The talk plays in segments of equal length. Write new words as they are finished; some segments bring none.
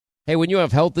Hey, when you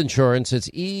have health insurance, it's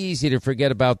easy to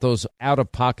forget about those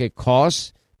out-of-pocket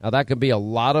costs. Now, that can be a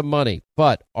lot of money,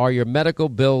 but are your medical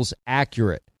bills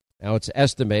accurate? Now, it's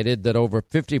estimated that over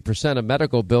 50% of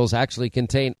medical bills actually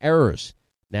contain errors.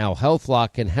 Now,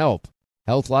 HealthLock can help.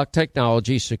 HealthLock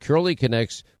technology securely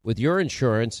connects with your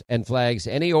insurance and flags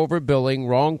any overbilling,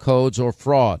 wrong codes, or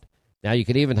fraud. Now, you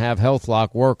can even have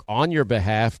HealthLock work on your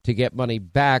behalf to get money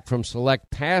back from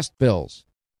select past bills.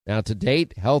 Now, to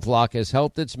date, HealthLock has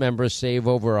helped its members save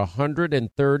over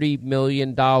 $130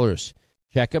 million.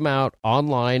 Check them out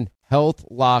online,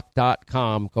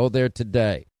 healthlock.com. Go there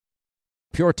today.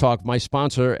 Pure Talk, my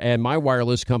sponsor and my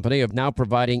wireless company, are now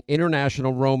providing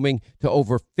international roaming to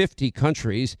over 50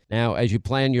 countries. Now, as you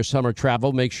plan your summer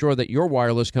travel, make sure that your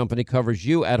wireless company covers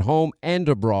you at home and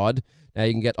abroad. Now,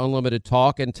 you can get unlimited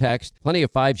talk and text, plenty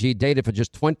of 5G data for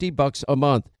just $20 a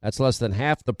month. That's less than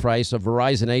half the price of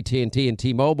Verizon, AT&T, and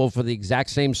T-Mobile for the exact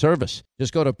same service.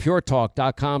 Just go to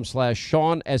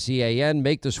puretalk.com/Sean, S-E-A-N.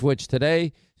 Make the switch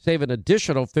today. Save an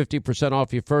additional 50%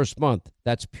 off your first month.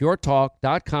 That's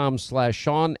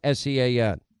puretalk.com/Sean,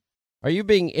 S-E-A-N. Are you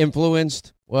being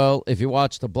influenced? Well, if you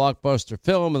watched a blockbuster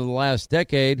film in the last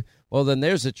decade, well, then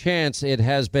there's a chance it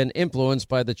has been influenced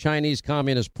by the Chinese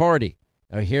Communist Party.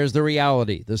 Now, here's the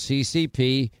reality. The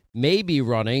CCP may be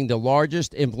running the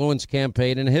largest influence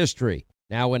campaign in history.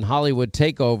 Now, in Hollywood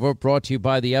Takeover, brought to you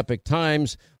by the Epic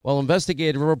Times, well,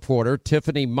 investigative reporter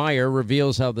Tiffany Meyer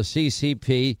reveals how the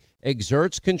CCP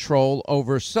exerts control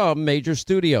over some major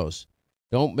studios.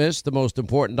 Don't miss the most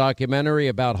important documentary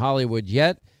about Hollywood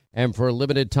yet. And for a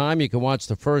limited time, you can watch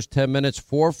the first 10 minutes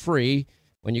for free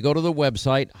when you go to the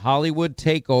website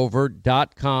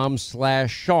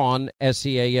hollywoodtakeover.com/Sean,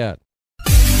 S-E-A-N.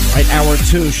 Right, hour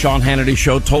two, Sean Hannity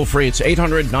Show, toll free. It's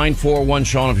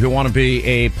 800-941-SEAN if you want to be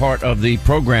a part of the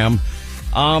program.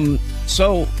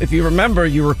 So if you remember,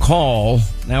 you recall,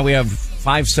 now we have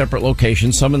 5 separate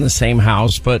locations, some in the same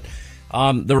house, but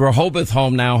the Rehoboth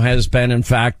home now has been, in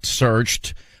fact,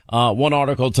 searched. One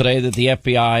article today that the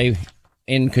FBI,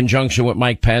 in conjunction with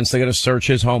Mike Pence, they're going to search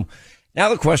his home. Now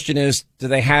the question is, do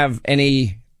they have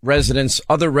any residents,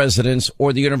 other residents,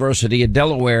 or the University of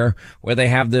Delaware, where they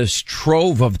have this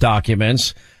trove of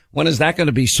documents? When is that going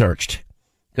to be searched?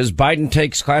 Because Biden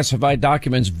takes classified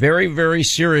documents very, very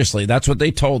seriously. That's what they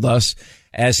told us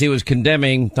as he was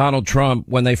condemning Donald Trump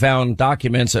when they found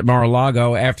documents at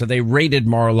Mar-a-Lago after they raided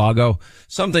Mar-a-Lago,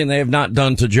 something they have not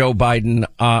done to Joe Biden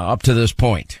up to this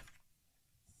point.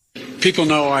 People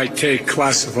know I take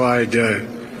classified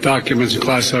documents and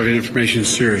classified information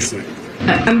seriously.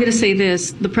 I'm going to say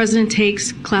this. The president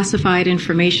takes classified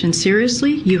information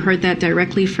seriously. You heard that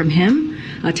directly from him.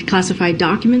 To classified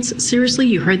documents seriously.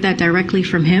 You heard that directly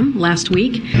from him last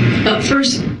week.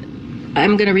 First,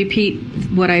 I'm going to repeat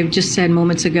what I just said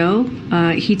moments ago.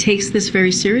 He takes this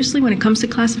very seriously when it comes to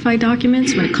classified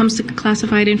documents, when it comes to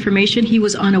classified information. He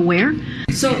was unaware.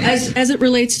 So as it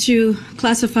relates to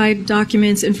classified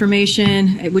documents,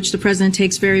 information, which the president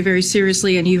takes very, very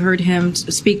seriously, and you heard him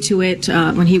speak to it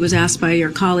when he was asked by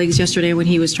your colleagues yesterday when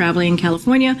he was traveling in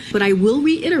California. But I will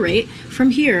reiterate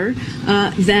from here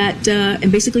that, and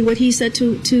basically what he said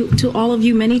to all of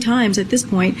you many times at this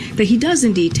point, that he does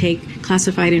indeed take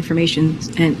classified information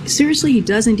and seriously. He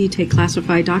does indeed take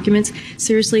classified documents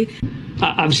seriously.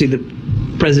 Obviously, the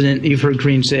president, you've heard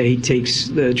Green say he takes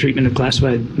the treatment of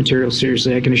classified material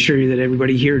seriously. I can assure you that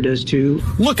everybody here does too.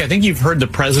 Look, I think you've heard the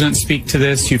president speak to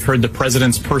this. You've heard the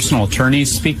president's personal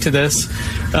attorneys speak to this.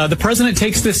 The president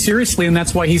takes this seriously, and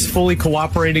that's why he's fully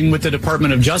cooperating with the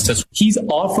Department of Justice. He's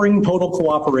offering total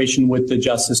cooperation with the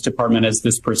Justice Department as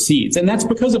this proceeds, and that's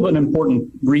because of an important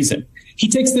reason. He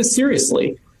takes this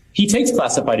seriously. He takes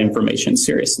classified information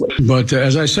seriously. But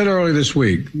as I said earlier this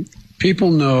week, people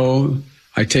know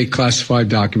I take classified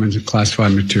documents and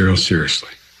classified material seriously.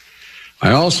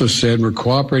 I also said we're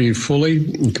cooperating fully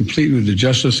and completely with the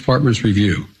Justice Department's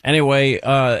review. Anyway,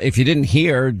 if you didn't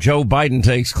hear, Joe Biden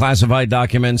takes classified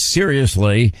documents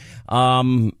seriously.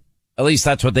 At least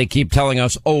that's what they keep telling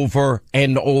us over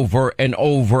and over and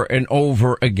over and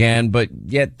over again. But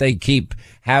yet they keep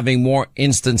having more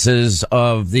instances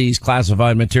of these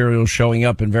classified materials showing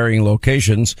up in varying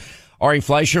locations. Ari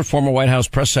Fleischer, former White House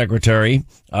press secretary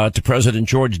to President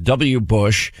George W.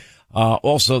 Bush,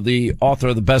 also the author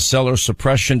of the bestseller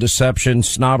Suppression, Deception,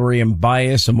 Snobbery, and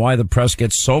Bias, and Why the Press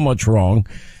Gets So Much Wrong.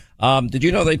 Did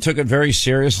you know they took it very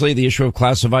seriously, the issue of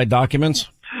classified documents?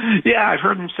 Yeah, I've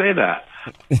heard them say that.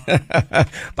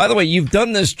 By the way, you've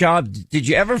done this job. Did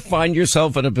you ever find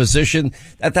yourself in a position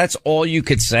that that's all you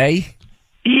could say?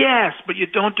 Yes, but you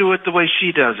don't do it the way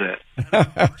she does it.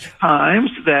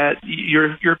 Times that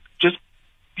you're just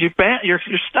you're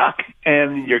stuck,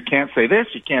 and you can't say this,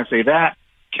 you can't say that.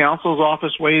 Counsel's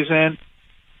office weighs in,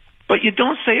 but you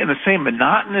don't say it in the same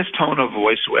monotonous tone of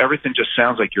voice so everything just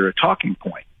sounds like you're a talking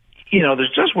point.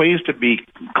 There's just ways to be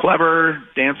clever,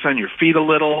 dance on your feet a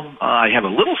little. I have a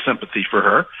little sympathy for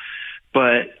her,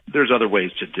 but there's other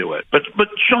ways to do it. But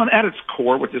Sean, at its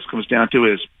core, what this comes down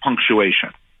to is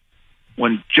punctuation.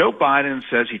 When Joe Biden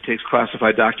says he takes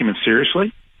classified documents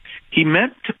seriously, he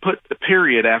meant to put the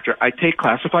period after "I take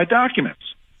classified documents."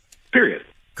 Period.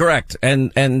 Correct.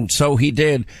 And so he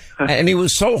did. And he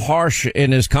was so harsh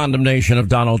in his condemnation of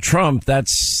Donald Trump.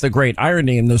 That's the great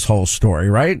irony in this whole story,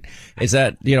 right? Is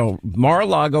that,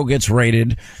 Mar-a-Lago gets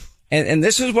raided. And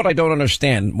this is what I don't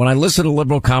understand. When I listen to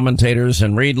liberal commentators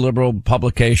and read liberal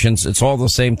publications, it's all the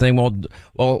same thing.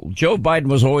 Well, Joe Biden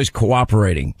was always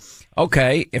cooperating.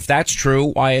 Okay. If that's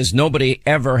true, why has nobody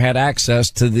ever had access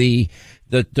to the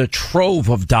trove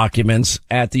of documents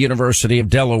at the University of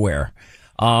Delaware?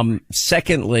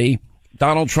 Secondly,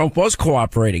 Donald Trump was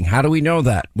cooperating. How do we know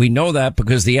that? We know that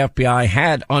because the FBI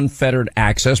had unfettered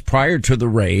access prior to the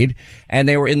raid, and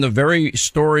they were in the very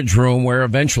storage room where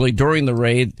eventually during the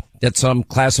raid that some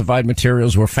classified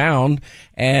materials were found.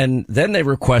 And then they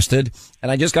requested, and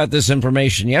I just got this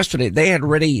information yesterday, they had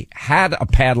already had a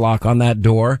padlock on that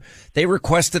door. They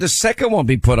requested a second one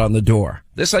be put on the door.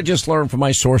 This I just learned from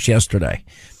my source yesterday.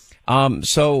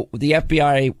 So the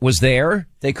FBI was there.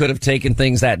 They could have taken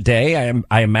things that day.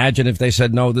 I imagine if they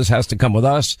said, no, this has to come with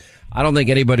us, I don't think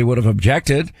anybody would have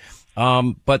objected.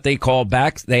 But they called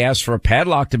back. They asked for a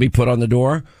padlock to be put on the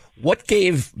door. What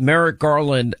gave Merrick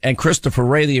Garland and Christopher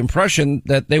Wray the impression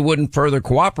that they wouldn't further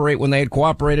cooperate when they had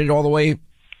cooperated all the way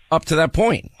up to that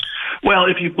point? Well,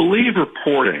 if you believe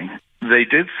reporting, they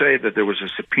did say that there was a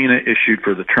subpoena issued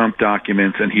for the Trump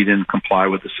documents, and he didn't comply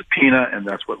with the subpoena, and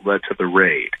that's what led to the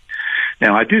raid.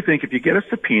 Now, I do think if you get a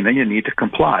subpoena, you need to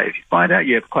comply. If you find out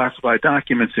you have classified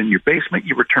documents in your basement,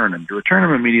 you return them. You return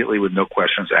them immediately with no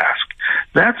questions asked.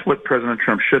 That's what President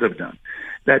Trump should have done.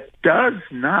 That does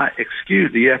not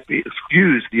excuse the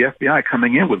FBI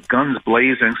coming in with guns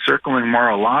blazing, circling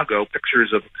Mar-a-Lago,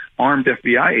 pictures of armed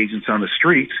FBI agents on the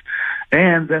streets,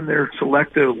 and then their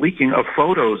selective leaking of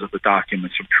photos of the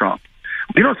documents of Trump.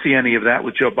 We don't see any of that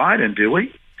with Joe Biden, do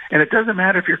we? And it doesn't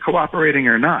matter if you're cooperating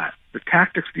or not. The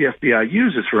tactics the FBI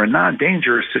uses for a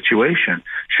non-dangerous situation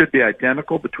should be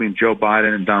identical between Joe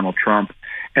Biden and Donald Trump,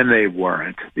 and they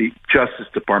weren't. The Justice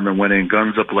Department went in,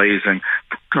 guns ablazing,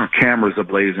 cameras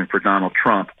ablazing for Donald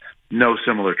Trump. No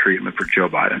similar treatment for Joe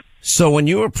Biden. So when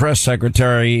you were press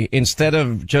secretary, instead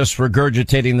of just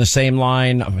regurgitating the same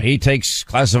line, he takes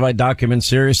classified documents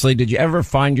seriously, did you ever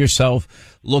find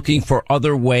yourself looking for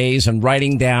other ways and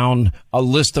writing down a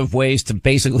list of ways to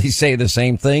basically say the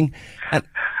same thing?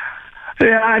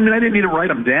 Yeah, I didn't need to write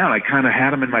them down. I kind of had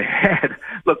them in my head.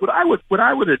 Look, what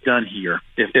I would have done here,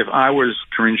 if I was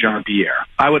Karine Jean-Pierre,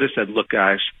 I would have said, look,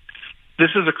 guys,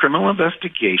 this is a criminal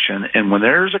investigation, and when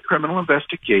there's a criminal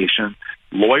investigation,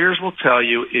 lawyers will tell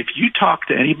you if you talk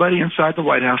to anybody inside the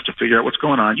White House to figure out what's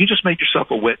going on, you just make yourself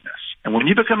a witness. And when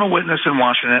you become a witness in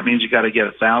Washington, that means you got to get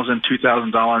 $1,000,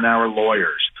 $2,000 an hour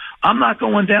lawyers. I'm not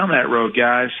going down that road,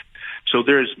 guys. So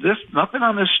there's nothing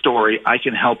on this story I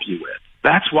can help you with.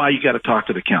 That's why you got to talk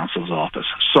to the counsel's office.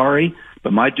 Sorry,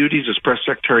 but my duties as press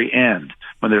secretary end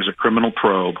when there's a criminal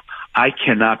probe. I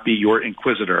cannot be your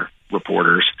inquisitor,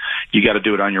 reporters. You got to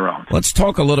do it on your own. Let's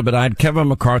talk a little bit. I had Kevin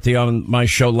McCarthy on my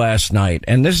show last night,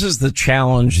 and this is the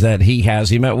challenge that he has.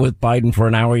 He met with Biden for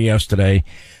an hour yesterday.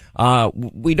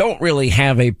 We don't really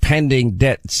have a pending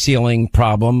debt ceiling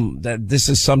problem. That this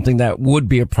is something that would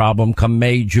be a problem come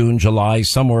May, June, July,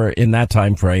 somewhere in that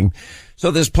time frame. So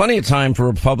there's plenty of time for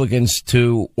Republicans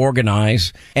to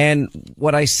organize. And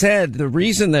what I said, the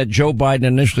reason that Joe Biden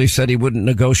initially said he wouldn't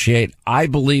negotiate, I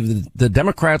believe that the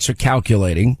Democrats are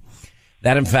calculating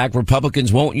that, in fact,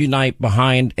 Republicans won't unite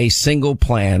behind a single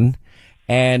plan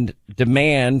and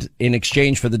demand in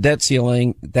exchange for the debt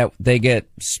ceiling that they get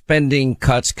spending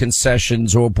cuts,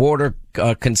 concessions, or border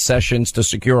concessions to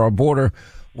secure our border,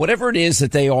 whatever it is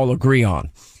that they all agree on.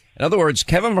 In other words,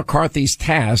 Kevin McCarthy's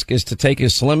task is to take a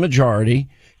slim majority,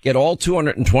 get all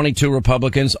 222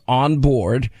 Republicans on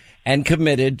board and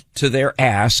committed to their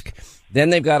ask.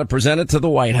 Then they've got to present it to the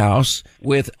White House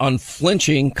with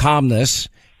unflinching calmness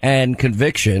and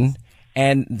conviction.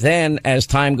 And then as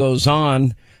time goes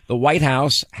on, the White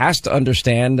House has to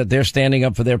understand that they're standing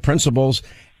up for their principles,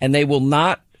 and they will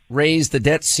not raise the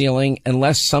debt ceiling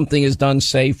unless something is done.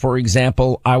 Say, for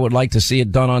example, I would like to see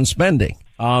it done on spending.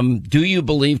 Do you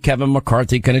believe Kevin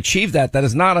McCarthy can achieve that?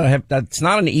 That's not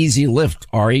an easy lift,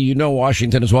 Ari. You know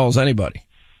Washington as well as anybody.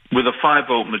 with a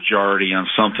 5-vote majority on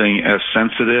something as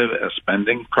sensitive as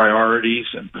spending priorities,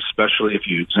 and especially if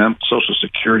you exempt Social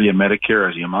Security and Medicare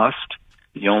as you must,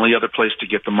 the only other place to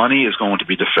get the money is going to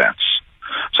be defense.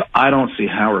 So I don't see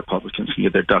how Republicans can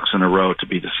get their ducks in a row to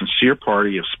be the sincere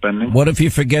party of spending. What if you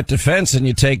forget defense and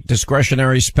you take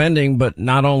discretionary spending, but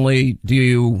not only do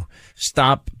you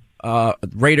stop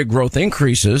rate of growth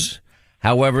increases,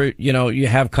 however, you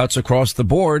have cuts across the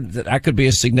board, that could be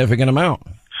a significant amount.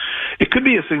 It could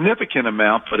be a significant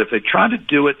amount, but if they try to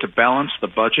do it to balance the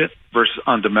budget versus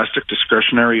on domestic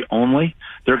discretionary only,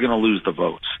 they're going to lose the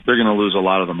votes. They're going to lose a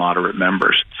lot of the moderate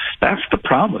members. That's the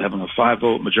problem with having a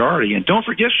 5-vote majority. And don't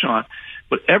forget, Sean,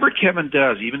 whatever Kevin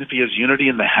does, even if he has unity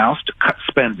in the House to cut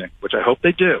spending, which I hope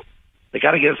they do, they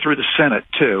got to get it through the Senate,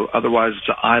 too. Otherwise, it's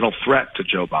an idle threat to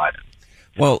Joe Biden.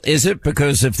 Well, is it?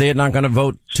 Because if they're not going to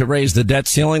vote to raise the debt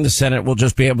ceiling, the Senate will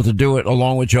just be able to do it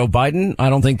along with Joe Biden?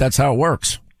 I don't think that's how it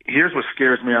works. Here's what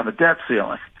scares me on the debt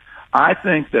ceiling. I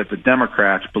think that the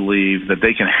Democrats believe that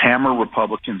they can hammer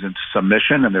Republicans into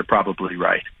submission, and they're probably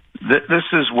right. This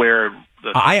is where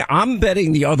I'm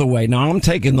betting the other way. Now, I'm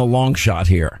taking the long shot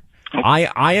here. Okay.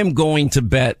 I am going to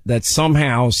bet that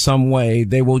somehow, some way,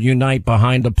 they will unite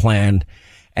behind a plan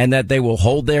and that they will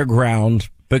hold their ground.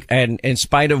 And in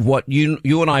spite of what you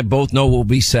and I both know will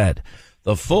be said,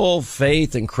 the full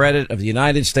faith and credit of the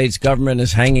United States government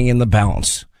is hanging in the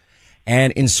balance.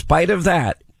 And in spite of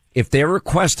that, if their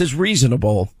request is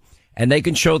reasonable and they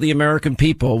can show the American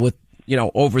people with,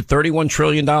 over $31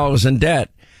 trillion in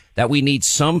debt, that we need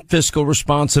some fiscal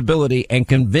responsibility and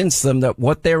convince them that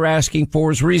what they're asking for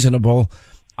is reasonable,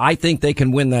 I think they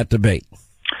can win that debate.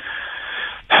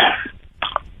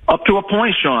 Up to a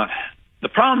point, Sean. The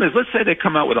problem is, let's say they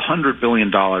come out with $100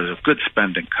 billion of good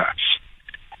spending cuts,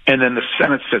 and then the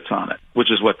Senate sits on it,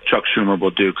 which is what Chuck Schumer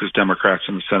will do because Democrats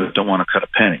in the Senate don't want to cut a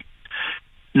penny.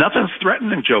 Nothing's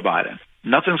threatening Joe Biden.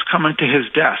 Nothing's coming to his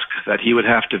desk that he would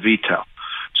have to veto.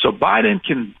 So Biden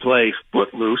can play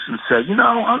footloose and say,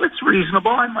 it's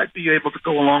reasonable. I might be able to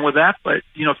go along with that. But,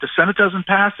 if the Senate doesn't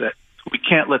pass it, we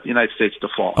can't let the United States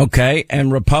default. Okay.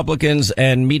 And Republicans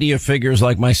and media figures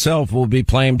like myself will be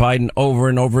playing Biden over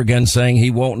and over again, saying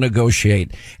he won't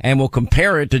negotiate. And we'll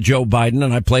compare it to Joe Biden.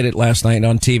 And I played it last night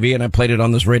on TV, and I played it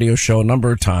on this radio show a number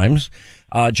of times.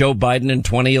 Joe Biden in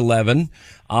 2011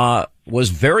 was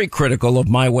very critical of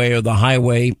my way or the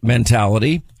highway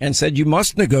mentality and said you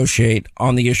must negotiate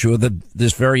on the issue of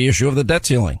this very issue of the debt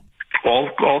ceiling.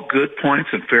 All good points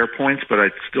and fair points, but I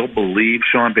still believe,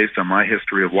 Sean, based on my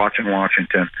history of watching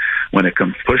Washington, when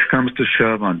push comes to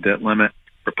shove on debt limit,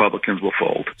 Republicans will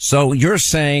fold. So you're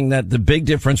saying that the big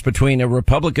difference between a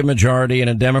Republican majority and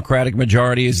a Democratic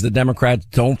majority is the Democrats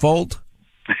don't fold?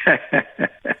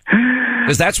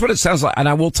 Because that's what it sounds like. And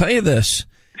I will tell you this.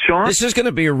 Sean? This is going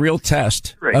to be a real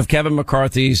test of Kevin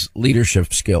McCarthy's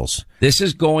leadership skills. This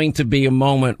is going to be a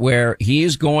moment where he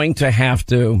is going to have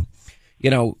to,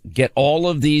 get all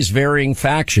of these varying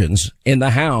factions in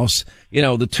the House,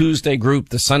 the Tuesday group,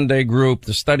 the Sunday group,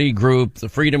 the study group, the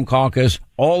Freedom Caucus,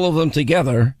 all of them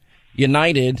together,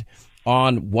 united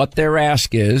on what their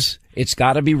ask is. It's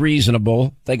got to be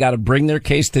reasonable. They got to bring their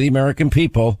case to the American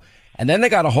people, and then they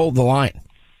got to hold the line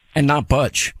and not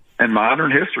budge. And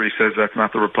modern history says that's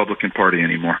not the Republican Party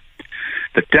anymore.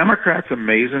 The Democrats,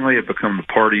 amazingly, have become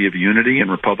the party of unity, and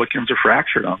Republicans are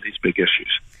fractured on these big issues.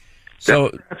 So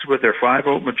Democrats, with their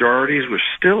 5-vote majorities, were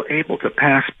still able to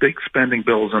pass big spending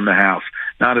bills in the House.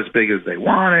 Not as big as they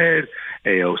wanted.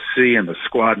 AOC and the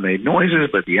squad made noises,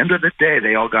 but at the end of the day,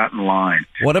 they all got in line.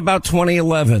 What about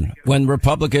 2011, when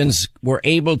Republicans were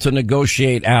able to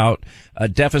negotiate out a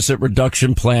deficit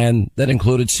reduction plan that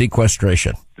included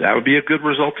sequestration? That would be a good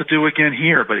result to do again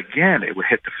here, but again, it would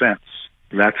hit defense.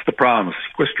 That's the problem.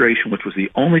 Sequestration, which was the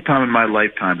only time in my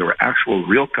lifetime there were actual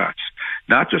real cuts,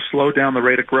 not just slow down the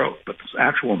rate of growth, but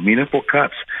actual meaningful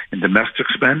cuts in domestic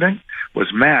spending,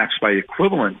 was matched by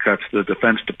equivalent cuts to the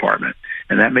Defense Department.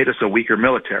 And that made us a weaker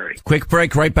military. Quick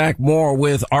break, right back. More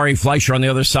with Ari Fleischer on the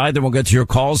other side. Then we'll get to your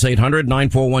calls,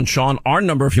 800-941-SEAN, our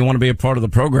number if you want to be a part of the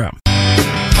program.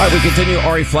 All right, we continue.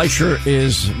 Ari Fleischer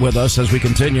is with us as we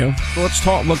continue. So let's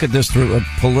look at this through a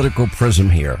political prism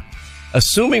here.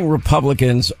 Assuming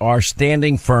Republicans are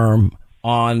standing firm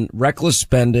on reckless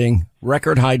spending,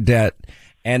 record high debt,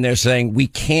 and they're saying we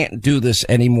can't do this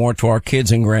anymore to our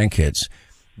kids and grandkids.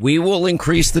 We will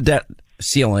increase the debt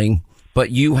ceiling,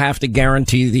 but you have to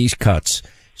guarantee these cuts.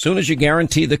 As soon as you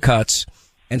guarantee the cuts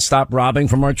and stop robbing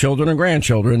from our children and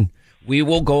grandchildren, we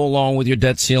will go along with your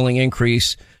debt ceiling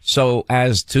increase so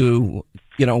as to,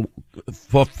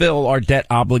 fulfill our debt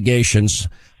obligations,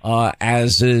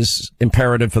 as is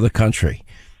imperative for the country.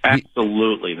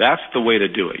 Absolutely. That's the way to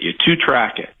do it. You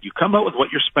two-track it. You come up with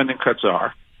what your spending cuts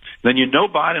are. Then you know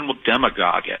Biden will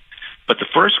demagogue it. But the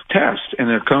first test, and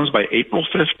it comes by April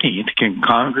 15th, can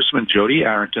Congressman Jody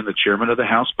Arrington, the chairman of the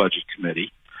House Budget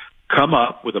Committee, come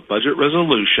up with a budget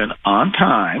resolution on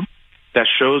time that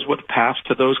shows what path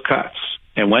to those cuts.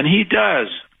 And when he does,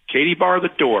 Katie bar the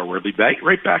door. We'll be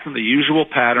right back in the usual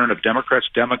pattern of Democrats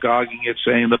demagoguing it,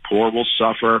 saying the poor will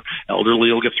suffer,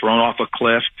 elderly will get thrown off a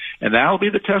cliff, and that'll be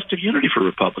the test of unity for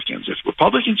Republicans. If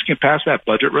Republicans can pass that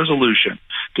budget resolution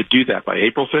to do that by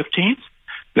April 15th,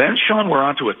 then, Sean, we're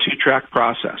on to a two-track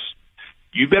process.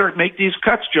 You better make these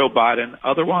cuts, Joe Biden.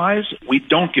 Otherwise, we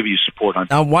don't give you support on.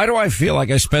 Now, why do I feel like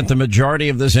I spent the majority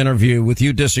of this interview with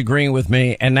you disagreeing with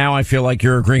me, and now I feel like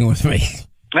you're agreeing with me?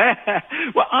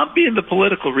 Well, I'm being the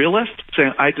political realist,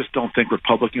 saying I just don't think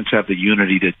Republicans have the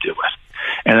unity to do it.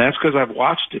 And that's because I've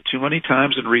watched it too many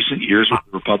times in recent years with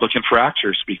the Republican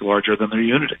fractures speak larger than their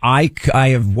unity. I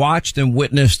have watched and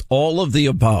witnessed all of the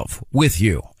above with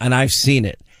you, and I've seen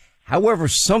it. However,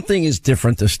 something is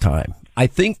different this time. I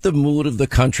think the mood of the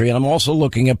country, and I'm also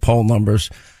looking at poll numbers,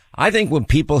 I think when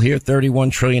people hear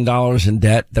 $31 trillion in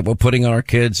debt that we're putting on our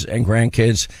kids and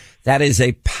grandkids, that is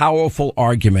a powerful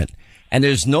argument. And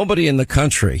there's nobody in the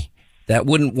country that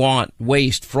wouldn't want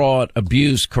waste, fraud,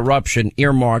 abuse, corruption,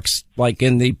 earmarks, like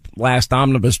in the last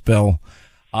omnibus bill,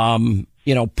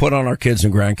 put on our kids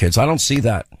and grandkids. I don't see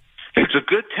that. It's a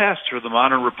good test for the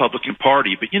modern Republican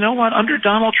Party. But you know what? Under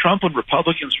Donald Trump and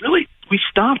Republicans, really, we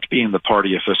stopped being the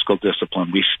party of fiscal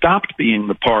discipline. We stopped being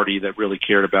the party that really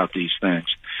cared about these things.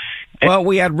 Well,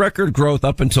 we had record growth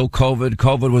up until COVID.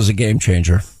 COVID was a game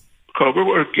changer. COVID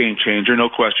was a game changer, no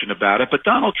question about it. But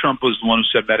Donald Trump was the one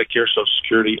who said Medicare, Social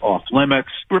Security off limits.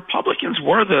 Republicans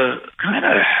were the kind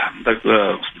of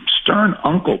the stern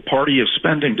uncle party of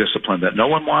spending discipline that no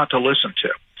one wanted to listen to.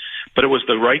 But it was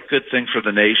the right good thing for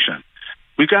the nation.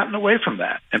 We've gotten away from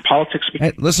that. And politics...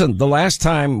 Hey, listen, the last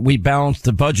time we balanced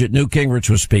the budget, Newt Gingrich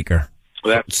was speaker.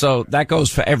 So that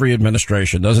goes for every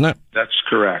administration, doesn't it? That's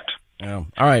correct. Yeah.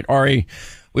 All right, Ari,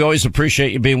 we always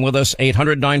appreciate you being with us.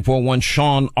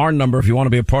 800-941-SEAN, our number if you want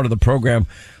to be a part of the program.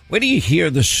 Where do you hear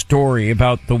the story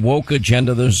about the woke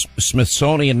agenda? The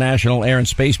Smithsonian National Air and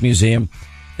Space Museum,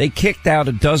 they kicked out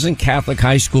a dozen Catholic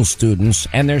high school students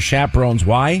and their chaperones.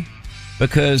 Why?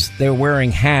 Because they're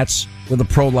wearing hats with a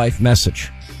pro-life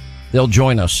message. They'll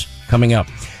join us coming up.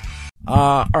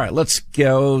 All right, let's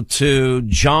go to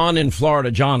John in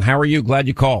Florida. John, how are you? Glad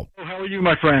you called. How are you,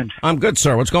 my friend? I'm good,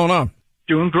 sir. What's going on?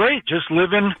 Doing great. Just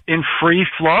living in free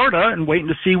Florida and waiting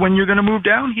to see when you're going to move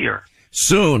down here.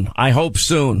 Soon. I hope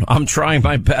soon. I'm trying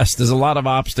my best. There's a lot of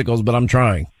obstacles, but I'm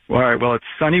trying. All right. Well, it's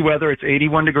sunny weather. It's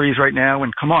 81 degrees right now.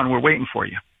 And come on, we're waiting for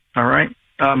you. All right.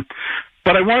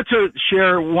 But I wanted to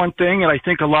share one thing, and I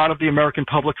think a lot of the American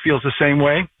public feels the same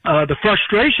way. The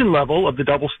frustration level of the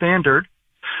double standard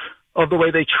of the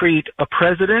way they treat a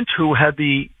president who had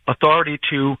the authority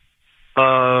to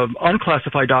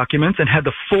unclassify documents and had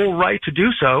the full right to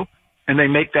do so, and they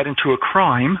make that into a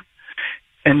crime.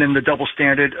 And then the double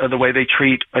standard of the way they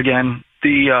treat, again,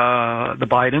 the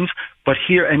Bidens. But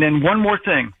here, and then one more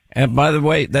thing. And by the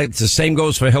way, that's the same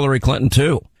goes for Hillary Clinton,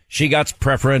 too. She got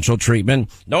preferential treatment.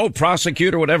 No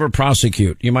prosecutor would ever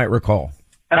prosecute, you might recall.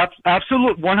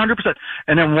 Absolutely, 100%.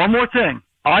 And then one more thing.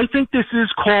 I think this is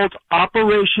called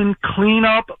Operation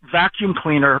Cleanup Vacuum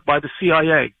Cleaner by the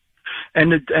CIA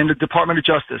and the Department of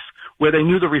Justice, where they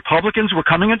knew the Republicans were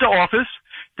coming into office,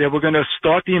 they were going to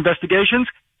start the investigations,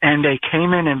 and they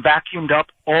came in and vacuumed up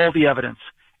all the evidence.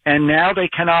 And now they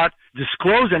cannot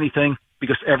disclose anything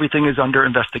because everything is under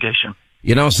investigation.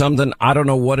 You know something? I don't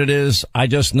know what it is. I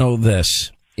just know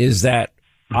this, is that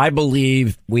I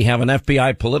believe we have an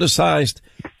FBI politicized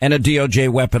and a DOJ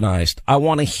weaponized. I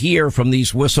want to hear from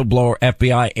these whistleblower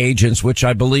FBI agents, which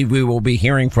I believe we will be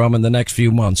hearing from in the next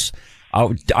few months.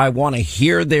 I want to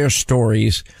hear their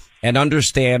stories and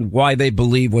understand why they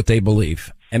believe what they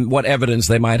believe and what evidence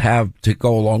they might have to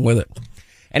go along with it.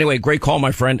 Anyway, great call,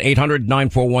 my friend.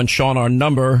 800-941-SEAN, our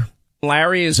number.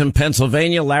 Larry is in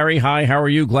Pennsylvania. Larry, hi. How are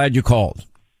you? Glad you called.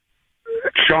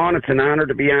 Sean, it's an honor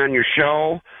to be on your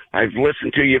show. I've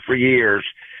listened to you for years.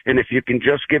 And if you can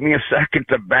just give me a second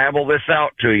to babble this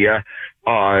out to you,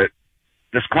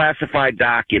 this classified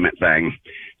document thing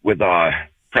with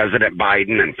President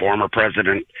Biden and former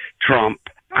President Trump,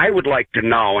 I would like to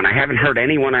know, and I haven't heard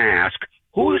anyone ask,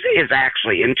 who is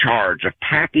actually in charge of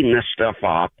packing this stuff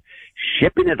up,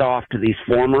 shipping it off to these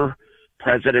former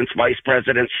presidents, vice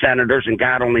presidents, senators, and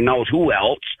God only knows who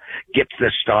else gets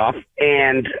this stuff.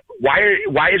 And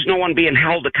why is no one being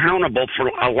held accountable for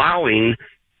allowing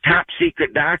top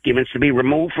secret documents to be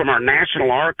removed from our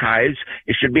national archives.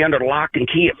 It should be under lock and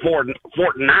key at Fort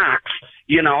Knox,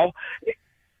 you know.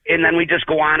 And then we just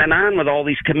go on and on with all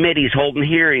these committees holding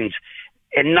hearings,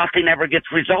 and nothing ever gets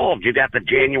resolved. You got the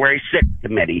January 6th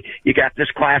committee. You got this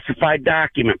classified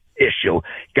document issue. You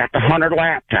got the Hunter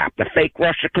laptop, the fake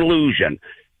Russia collusion.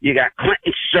 You got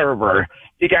Clinton's server.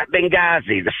 You got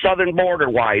Benghazi, the southern border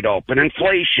wide open,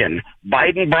 inflation,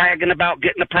 Biden bragging about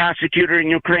getting the prosecutor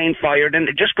in Ukraine fired, and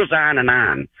it just goes on and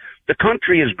on. The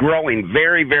country is growing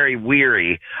very, very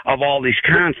weary of all these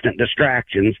constant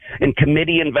distractions and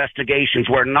committee investigations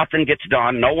where nothing gets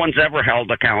done. No one's ever held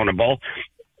accountable,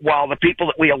 while the people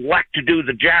that we elect to do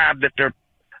the job that they're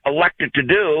elected to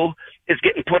do is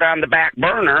getting put on the back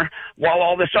burner while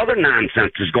all this other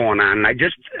nonsense is going on. And I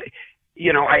just...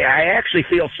 You know, I actually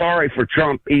feel sorry for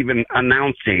Trump even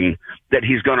announcing that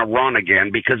he's going to run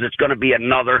again, because it's going to be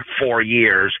another 4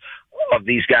 years of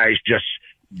these guys just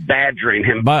badgering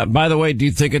him. By the way, do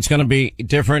you think it's going to be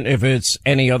different if it's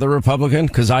any other Republican?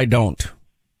 Because I don't.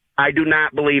 I do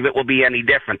not believe it will be any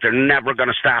different. They're never going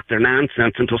to stop their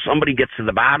nonsense until somebody gets to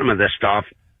the bottom of this stuff.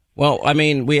 Well, I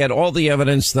mean, we had all the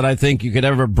evidence that I think you could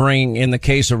ever bring in the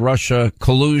case of Russia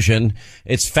collusion.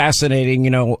 It's fascinating, you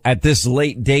know, at this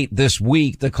late date this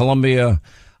week, the Columbia,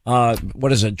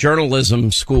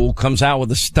 journalism school comes out with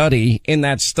a study. In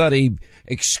that study,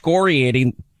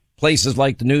 excoriating places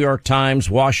like the New York Times,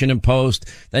 Washington Post.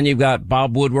 Then you've got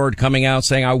Bob Woodward coming out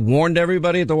saying, I warned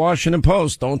everybody at the Washington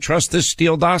Post, don't trust this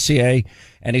Steele dossier.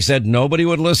 And he said nobody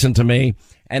would listen to me.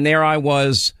 And here I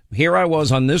was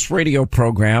on this radio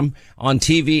program on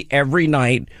TV every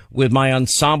night with my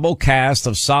ensemble cast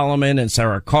of Solomon and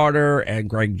Sarah Carter and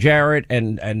Greg Jarrett.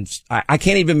 And I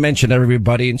can't even mention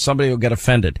everybody, and somebody will get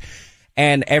offended.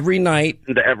 And every night,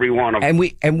 to every one of them.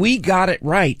 And we got it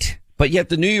right. But yet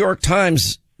the New York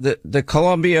Times, the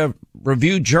Columbia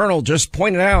Review Journal just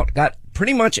pointed out, got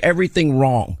pretty much everything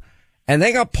wrong. And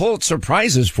they got Pulitzer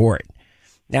Prizes for it.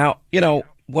 Now, you know,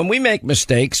 when we make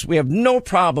mistakes, we have no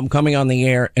problem coming on the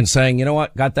air and saying, you know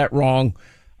what, got that wrong.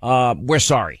 We're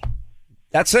sorry.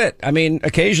 That's it. I mean,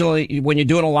 occasionally when you're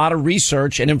doing a lot of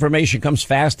research and information comes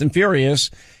fast and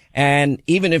furious, and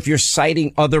even if you're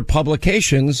citing other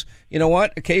publications, you know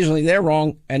what, occasionally they're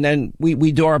wrong. And then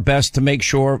we do our best to make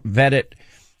sure, vet it.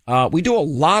 We do a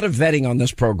lot of vetting on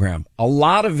this program, a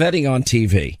lot of vetting on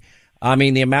TV. I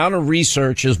mean, the amount of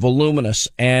research is voluminous.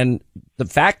 And the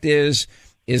fact is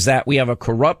that we have a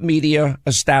corrupt media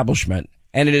establishment,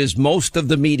 and it is most of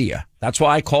the media. That's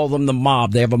why I call them the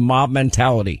mob. They have a mob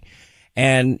mentality.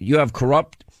 And you have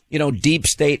corrupt, you know, deep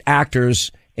state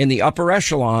actors in the upper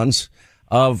echelons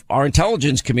of our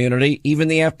intelligence community, even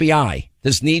the FBI.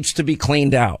 This needs to be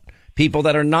cleaned out. People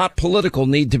that are not political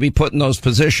need to be put in those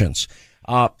positions.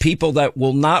 People that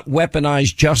will not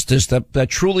weaponize justice, that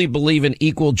truly believe in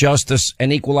equal justice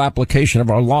and equal application of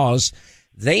our laws,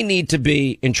 they need to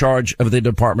be in charge of the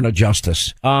Department of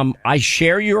Justice. I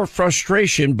share your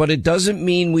frustration, but it doesn't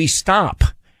mean we stop.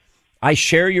 I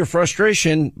share your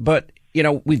frustration, but, you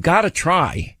know, we've got to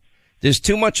try. There's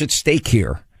too much at stake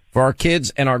here for our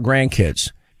kids and our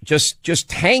grandkids.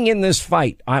 Just hang in this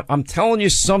fight. I'm telling you,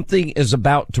 something is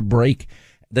about to break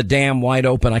the dam wide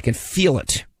open. I can feel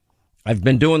it. I've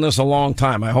been doing this a long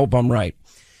time. I hope I'm right.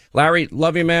 Larry,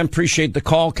 love you, man. Appreciate the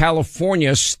call.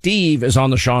 California, Steve is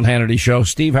on the Sean Hannity Show.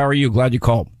 Steve, how are you? Glad you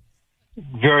called.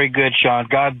 Very good, Sean.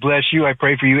 God bless you. I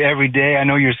pray for you every day. I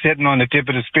know you're sitting on the tip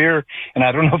of the spear, and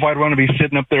I don't know if I'd want to be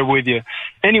sitting up there with you.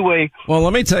 Anyway. Well,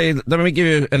 let me give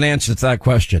you an answer to that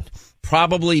question.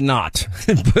 Probably not,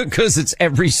 because it's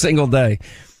every single day.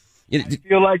 I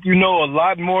feel like you know a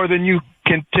lot more than you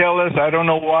can tell us. I don't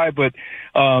know why, but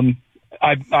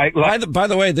by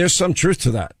the way, there's some truth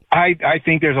to that. I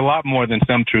think there's a lot more than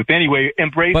some truth. Anyway,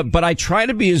 embrace. But I try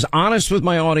to be as honest with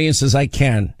my audience as I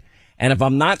can. And if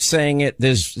I'm not saying it,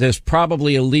 there's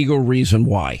probably a legal reason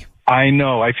why. I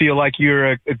know. I feel like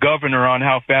you're a governor on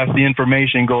how fast the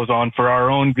information goes on for our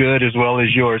own good as well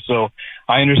as yours. So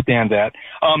I understand that.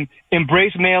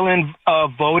 Embrace mail-in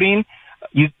voting.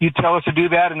 You tell us to do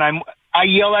that, and I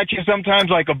yell at you sometimes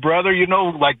like a brother, you know,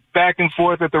 like back and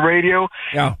forth at the radio.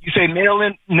 Yeah. You say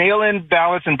mail-in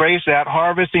ballots, embrace that,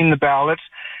 harvesting the ballots,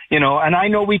 you know, and I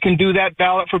know we can do that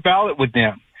ballot for ballot with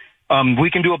them. We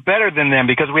can do it better than them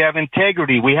because we have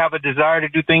integrity. We have a desire to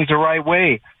do things the right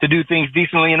way, to do things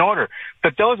decently in order.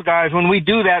 But those guys, when we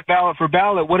do that ballot for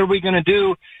ballot, what are we going to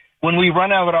do when we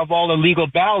run out of all the legal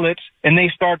ballots and they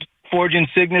start forging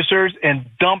signatures and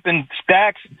dumping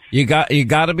stacks? You got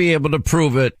to be able to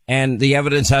prove it, and the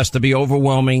evidence has to be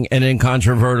overwhelming and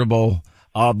incontrovertible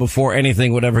before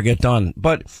anything would ever get done.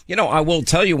 But, you know, I will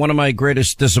tell you, one of my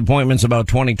greatest disappointments about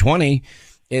 2020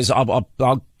 is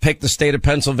I'll pick the state of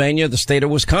Pennsylvania, the state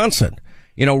of Wisconsin.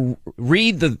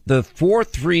 Read the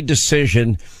 4-3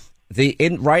 decision.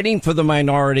 In writing for the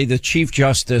minority, the Chief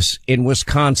Justice in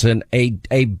Wisconsin, a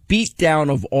beatdown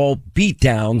of all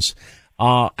beatdowns,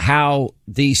 how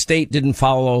the state didn't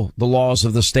follow the laws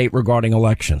of the state regarding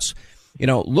elections.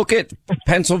 Look at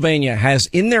Pennsylvania has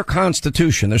in their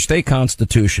constitution, their state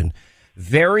constitution,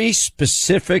 very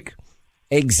specific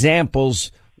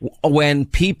examples when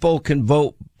people can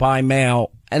vote by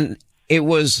mail. And it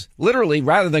was literally,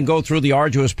 rather than go through the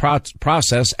arduous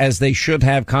process as they should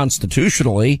have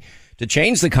constitutionally, to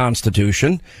change the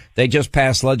Constitution, they just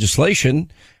passed legislation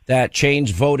that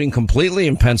changed voting completely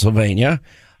in Pennsylvania,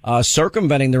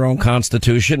 circumventing their own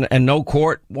Constitution, and no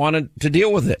court wanted to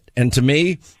deal with it. And to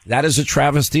me, that is a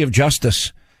travesty of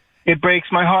justice. It breaks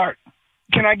my heart.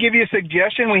 Can I give you a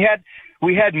suggestion?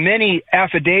 We had many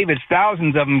affidavits,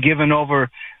 thousands of them given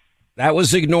over. That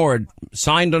was ignored,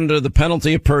 signed under the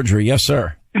penalty of perjury. Yes,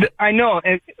 sir. I know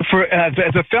as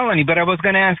a felony, but I was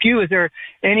going to ask you, is there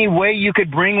any way you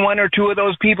could bring one or two of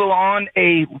those people on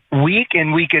a week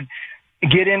and we could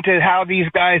get into how these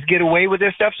guys get away with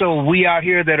this stuff so we out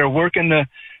here that are working the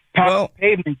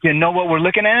pavement can know what we're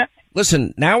looking at?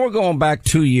 Listen, now we're going back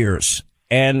 2 years,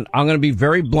 and I'm going to be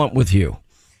very blunt with you.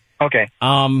 Okay.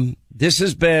 This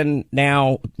has been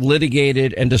now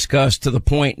litigated and discussed to the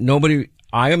point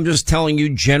I am just telling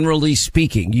you, generally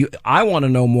speaking, I want to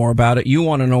know more about it. You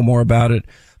want to know more about it.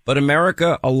 But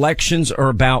America, elections are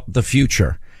about the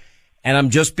future. And I'm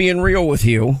just being real with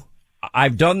you.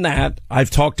 I've done that. I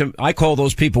call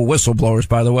those people whistleblowers,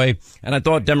 by the way. And I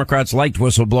thought Democrats liked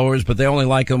whistleblowers, but they only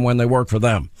like them when they work for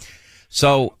them.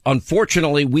 So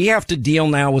unfortunately, we have to deal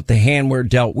now with the hand we're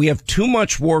dealt. We have too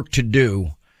much work to do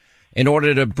in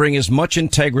order to bring as much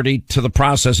integrity to the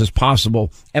process as possible.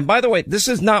 And by the way, this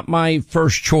is not my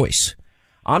first choice.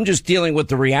 I'm just dealing with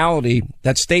the reality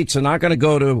that states are not going to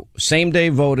go to same-day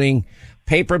voting,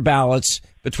 paper ballots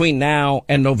between now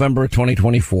and November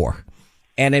 2024.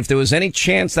 And if there was any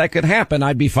chance that could happen,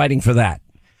 I'd be fighting for that.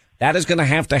 That is going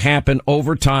to happen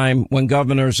over time when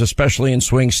governors, especially in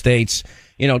swing states,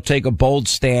 take a bold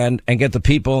stand and get the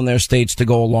people in their states to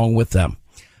go along with them.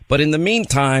 But in the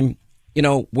meantime,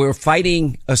 we're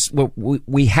fighting,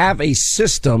 we have a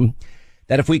system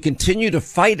that if we continue to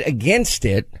fight against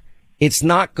it, it's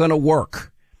not going to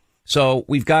work. So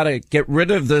we've got to get rid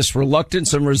of this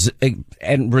reluctance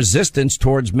and resistance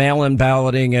towards mail-in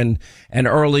balloting and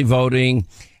early voting.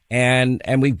 And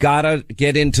we've got to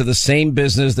get into the same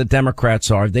business that Democrats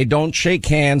are. They don't shake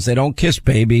hands. They don't kiss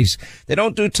babies. They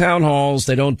don't do town halls.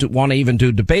 They don't want to even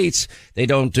do debates. They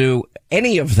don't do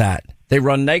any of that. They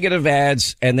run negative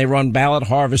ads and they run ballot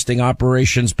harvesting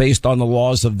operations based on the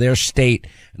laws of their state.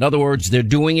 In other words, they're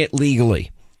doing it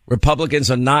legally. Republicans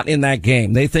are not in that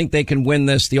game. They think they can win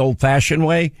this the old-fashioned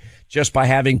way just by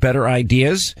having better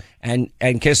ideas and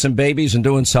kissing babies and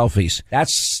doing selfies.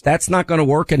 That's not going to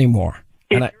work anymore.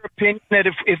 Is your opinion that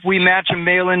if we match a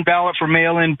mail-in ballot for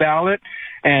mail-in ballot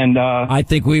and I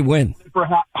think we win. For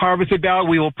harvested ballot,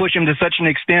 we will push them to such an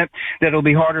extent that it'll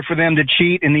be harder for them to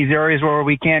cheat in these areas where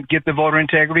we can't get the voter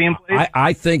integrity in place?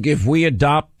 I think if we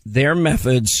adopt their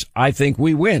methods, I think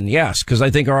we win, yes, because I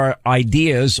think our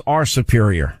ideas are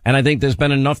superior. And I think there's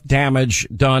been enough damage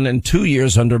done in 2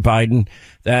 years under Biden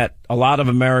that a lot of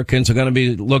Americans are going to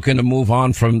be looking to move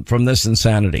on from this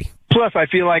insanity. Plus, I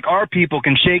feel like our people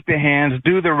can shake the hands,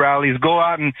 do the rallies, go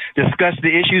out and discuss the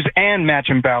issues, and match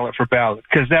them ballot for ballot,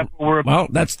 because that's what we're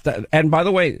about. Well, and by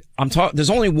the way, there's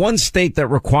only one state that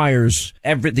requires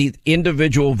the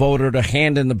individual voter to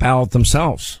hand in the ballot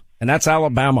themselves, and that's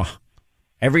Alabama.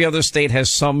 Every other state has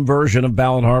some version of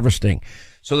ballot harvesting.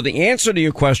 So the answer to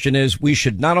your question is we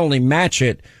should not only match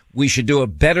it, we should do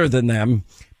it better than them.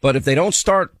 But if they don't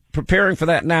start preparing for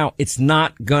that now, it's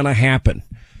not going to happen.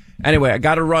 Anyway, I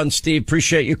got to run, Steve.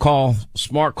 Appreciate your call.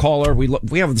 Smart caller.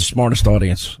 We have the smartest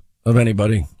audience of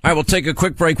anybody. All right, we'll take a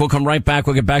quick break. We'll come right back.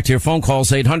 We'll get back to your phone calls.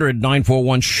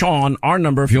 800-941-SEAN, our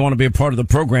number if you want to be a part of the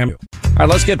program. All right,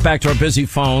 let's get back to our busy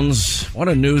phones. What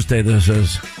a news day this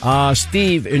is.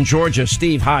 Steve in Georgia.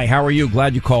 Steve, hi. How are you?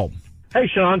 Glad you called. Hey,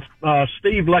 Sean.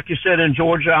 Steve, like you said, in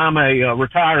Georgia, I'm a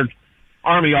retired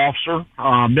Army officer.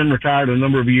 Been retired a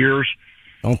number of years.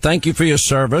 Well, thank you for your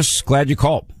service. Glad you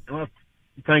called.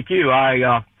 Thank you.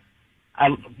 I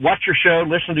watch your show,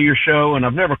 listen to your show, and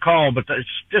I've never called, but it's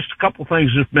just a couple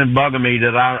things that's been bugging me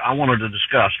that I wanted to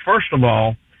discuss. First of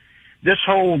all, this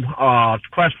whole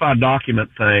classified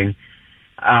document thing,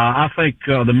 I think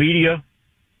the media,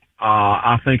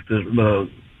 I think the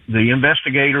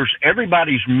investigators,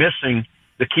 everybody's missing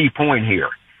the key point here.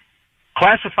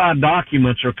 Classified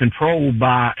documents are controlled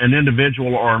by an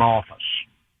individual or an office.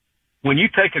 when you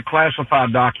take a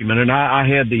classified document, and I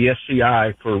had the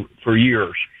SCI for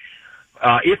years,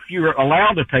 if you're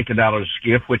allowed to take it out of the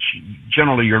SCIF, which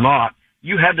generally you're not,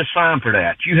 you had to sign for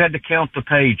that. You had to count the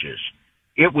pages.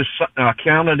 It was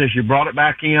counted as you brought it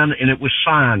back in, and it was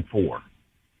signed for.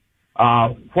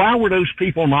 Why were those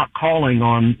people not calling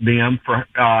on them for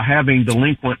having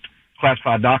delinquent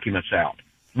classified documents out?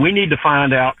 We need to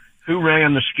find out who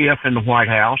ran the SCIF in the White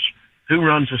House, who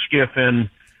runs the SCIF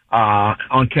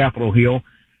on Capitol Hill.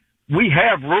 We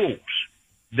have rules.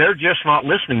 They're just not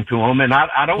listening to them, and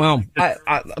I don't... Well,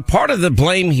 part of the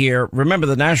blame here, remember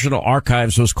the National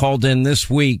Archives was called in this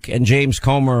week, and James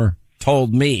Comer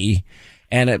told me,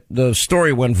 and the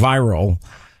story went viral,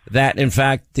 that in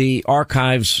fact the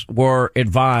archives were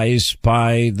advised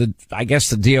by the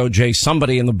DOJ,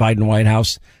 somebody in the Biden White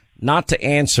House, not to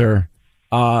answer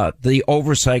the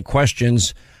oversight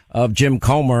questions of Jim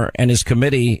Comer and his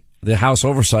committee, the House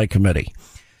Oversight Committee.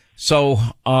 So,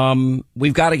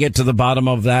 we've got to get to the bottom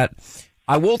of that.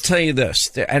 I will tell you this,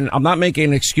 and I'm not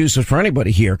making excuses for anybody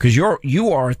here, because you are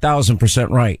 1,000%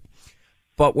 right.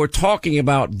 But we're talking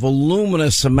about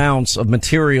voluminous amounts of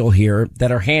material here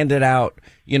that are handed out,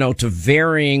 to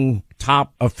varying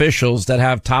top officials that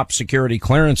have top security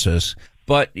clearances.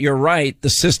 But you're right, the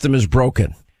system is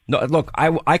broken. No, look,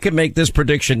 I could make this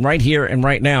prediction right here and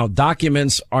right now.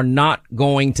 Documents are not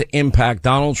going to impact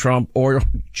Donald Trump or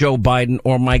Joe Biden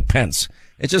or Mike Pence.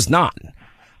 It's just not.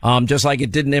 Just like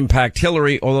it didn't impact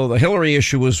Hillary, although the Hillary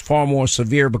issue was far more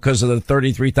severe because of the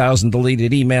 33,000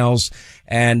 deleted emails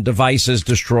and devices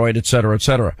destroyed, et cetera, et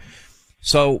cetera.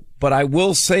 So, but I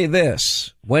will say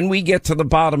this, when we get to the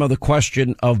bottom of the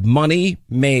question of money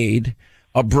made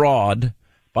abroad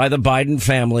by the Biden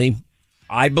family,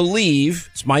 I believe,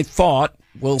 it's my thought,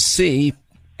 we'll see,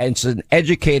 and it's an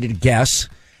educated guess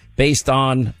based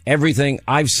on everything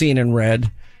I've seen and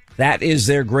read, that is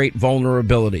their great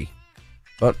vulnerability.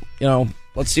 But,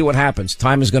 let's see what happens.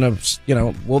 Time is going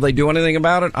to, will they do anything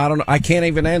about it? I don't know. I can't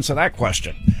even answer that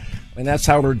question. I mean, that's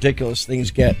how ridiculous things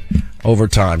get over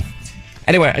time.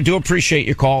 Anyway, I do appreciate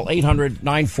your call.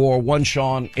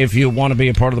 800-941-SEAN if you want to be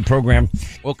a part of the program.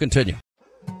 We'll continue.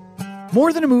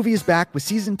 More Than a Movie is back with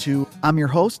Season 2. I'm your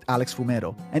host, Alex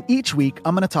Fumero, and each week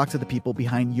I'm going to talk to the people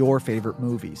behind your favorite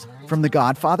movies. From The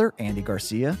Godfather, Andy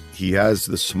Garcia. He has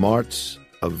the smarts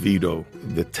of Vito,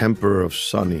 the temper of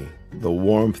Sonny, the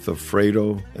warmth of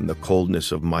Fredo, and the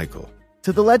coldness of Michael.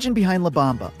 To the legend behind La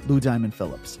Bamba, Lou Diamond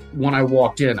Phillips. When I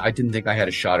walked in, I didn't think I had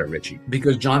a shot at Richie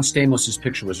because John Stamos'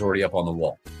 picture was already up on the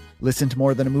wall. Listen to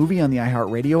More Than a Movie on the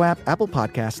iHeartRadio app, Apple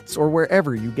Podcasts, or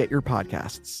wherever you get your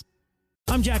podcasts.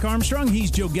 I'm Jack Armstrong.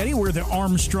 He's Joe Getty. We're the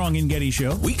Armstrong and Getty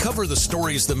Show. We cover the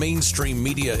stories the mainstream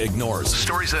media ignores.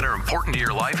 Stories that are important to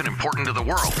your life and important to the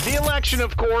world. The election,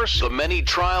 of course. The many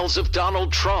trials of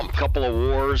Donald Trump. Couple of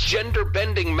wars.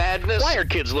 Gender-bending madness. Why are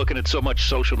kids looking at so much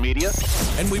social media?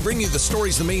 And we bring you the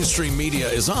stories the mainstream media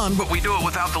is on, but we do it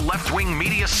without the left-wing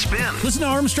media spin. Listen to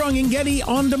Armstrong and Getty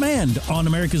on demand on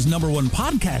America's #1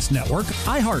 podcast network,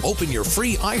 iHeart. Open your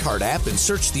free iHeart app and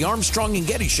search The Armstrong and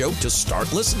Getty Show to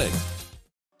start listening.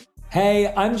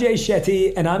 Hey, I'm Jay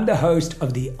Shetty, and I'm the host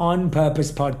of the On Purpose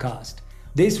podcast.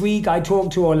 This week, I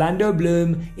talked to Orlando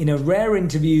Bloom in a rare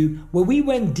interview where we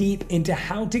went deep into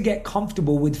how to get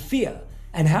comfortable with fear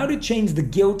and how to change the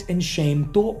guilt and shame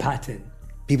thought pattern.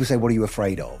 People say, what are you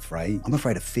afraid of, right? I'm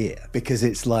afraid of fear because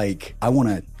it's like I want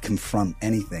to confront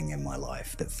anything in my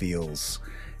life that feels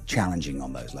challenging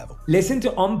on those levels. Listen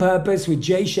to On Purpose with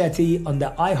Jay Shetty on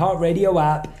the iHeartRadio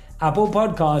app, Apple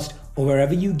Podcast, or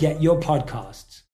wherever you get your podcasts.